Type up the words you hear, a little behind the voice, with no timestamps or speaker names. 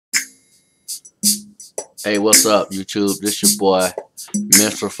Hey, what's up, YouTube? This your boy,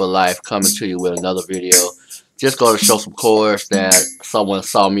 Minstrel for Life, coming to you with another video. Just going to show some chords that someone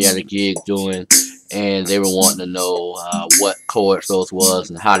saw me at a gig doing, and they were wanting to know what chords those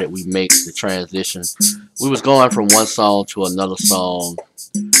was and how did we make the transition. We was going from one song to another song.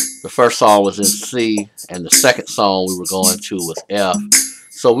 The first song was in C, and the second song we were going to was F.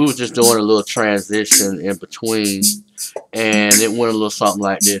 So we were just doing a little transition in between, and it went a little something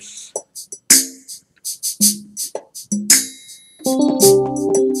like this.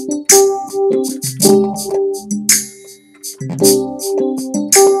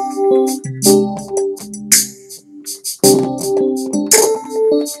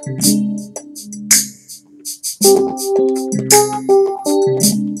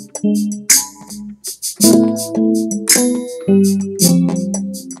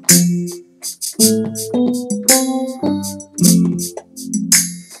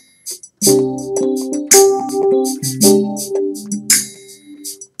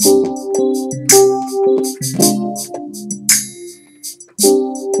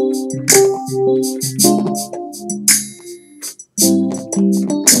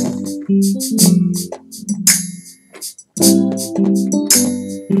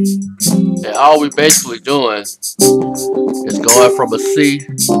 And all we basically doing is going from a C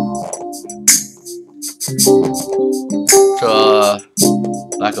to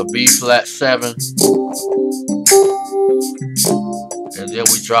like a B flat 7, and then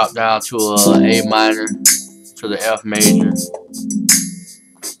we drop down to a A minor to the F major.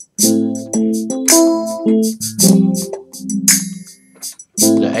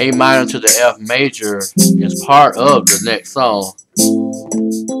 The A minor to the F major is part of the next song.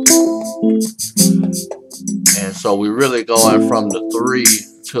 And so we're really going from the 3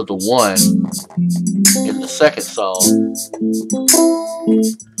 to the 1 in the second song.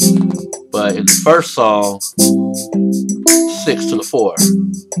 But in the first song, 6 to the 4.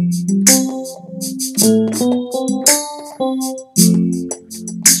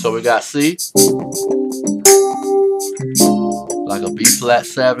 So we got C, like a B flat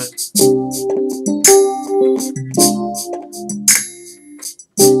 7,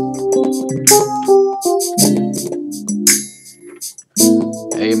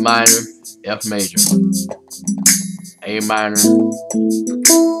 A minor, F major, A minor,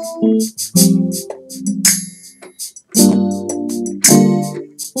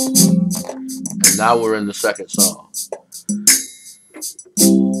 and now we're in the second song.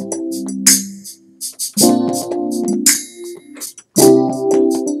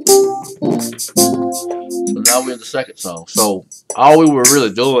 So now we're in the second song. So all we were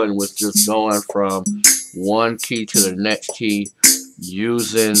really doing was just going from one key to the next key,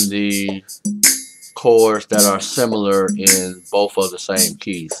 using the chords that are similar in both of the same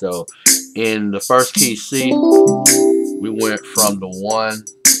keys. So in the first key, C, we went from the 1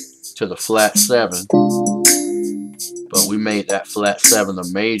 to the flat 7, but we made that flat 7 a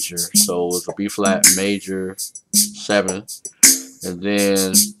major, so it was a B flat major 7, and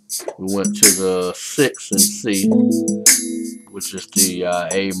then we went to the 6 in C, which is the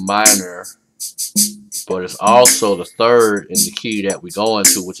A minor, but it's also the 3rd in the key that we go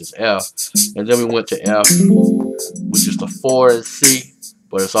into, which is F. And then we went to F, which is the 4 in C,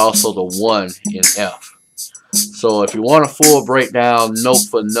 but it's also the 1 in F. So if you want a full breakdown, note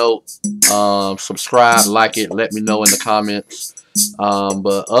for note, subscribe, like it, let me know in the comments.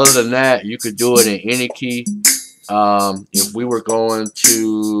 But other than that, you could do it in any key. If we were going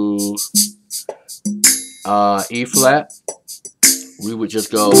to E flat, we would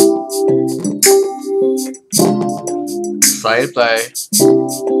just go same thing,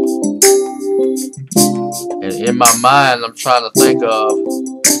 and in my mind I'm trying to think of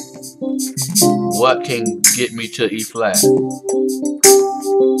what can get me to E flat.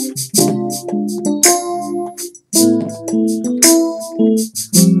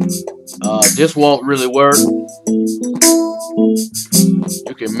 This won't really work.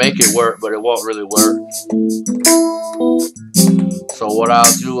 You can make it work, but it won't really work. So what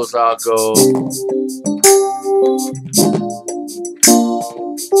I'll do is I'll go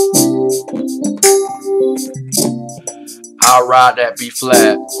I'll ride that B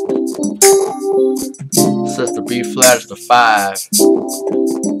flat, since the B flat is the 5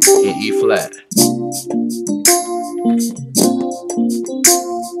 in E flat.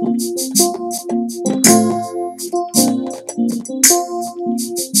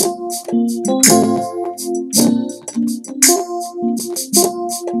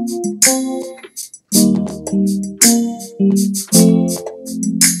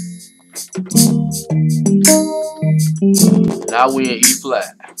 now we in E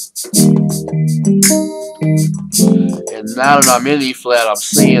flat. And now that I'm in E flat, I'm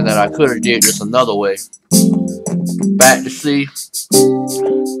seeing that I could have did this another way. Back to C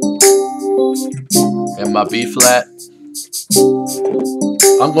and my B flat.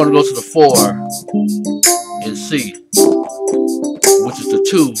 I'm going to go to the 4 in C, which is the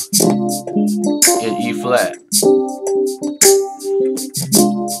 2 in E flat.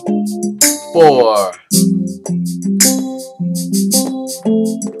 4.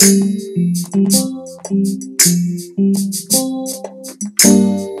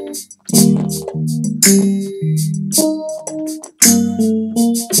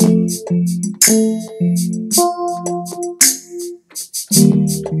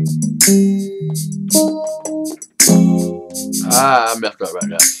 I messed up right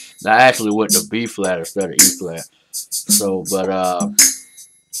now. Now I actually went to B flat instead of E flat. So, but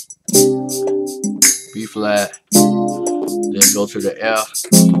B flat, then go to the F,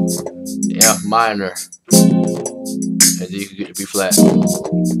 the F minor, and then you can get the B flat.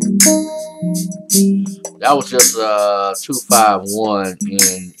 That was just 2-5-1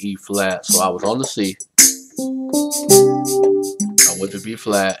 in E flat. So I was on the C. I went to B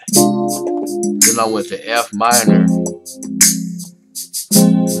flat. Then I went to F minor.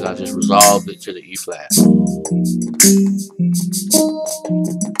 And I just resolved it to the E flat.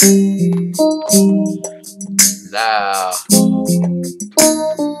 Now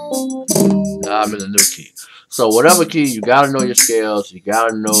I'm in the new key. So whatever key, you gotta know your scales, you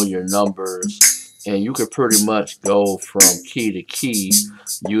gotta know your numbers, and you can pretty much go from key to key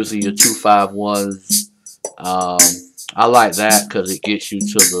using your 2-5-1s. I like that because it gets you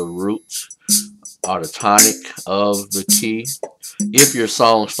to the root or the tonic of the key. If your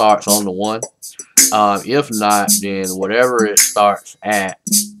song starts on the 1, if not, then whatever it starts at,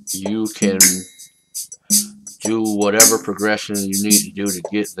 you can do whatever progression you need to do to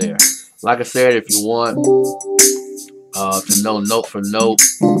get there. Like I said, if you want to know note for note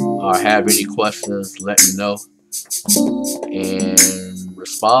or have any questions, let me know. And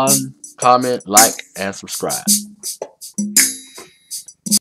respond, comment, like, and subscribe.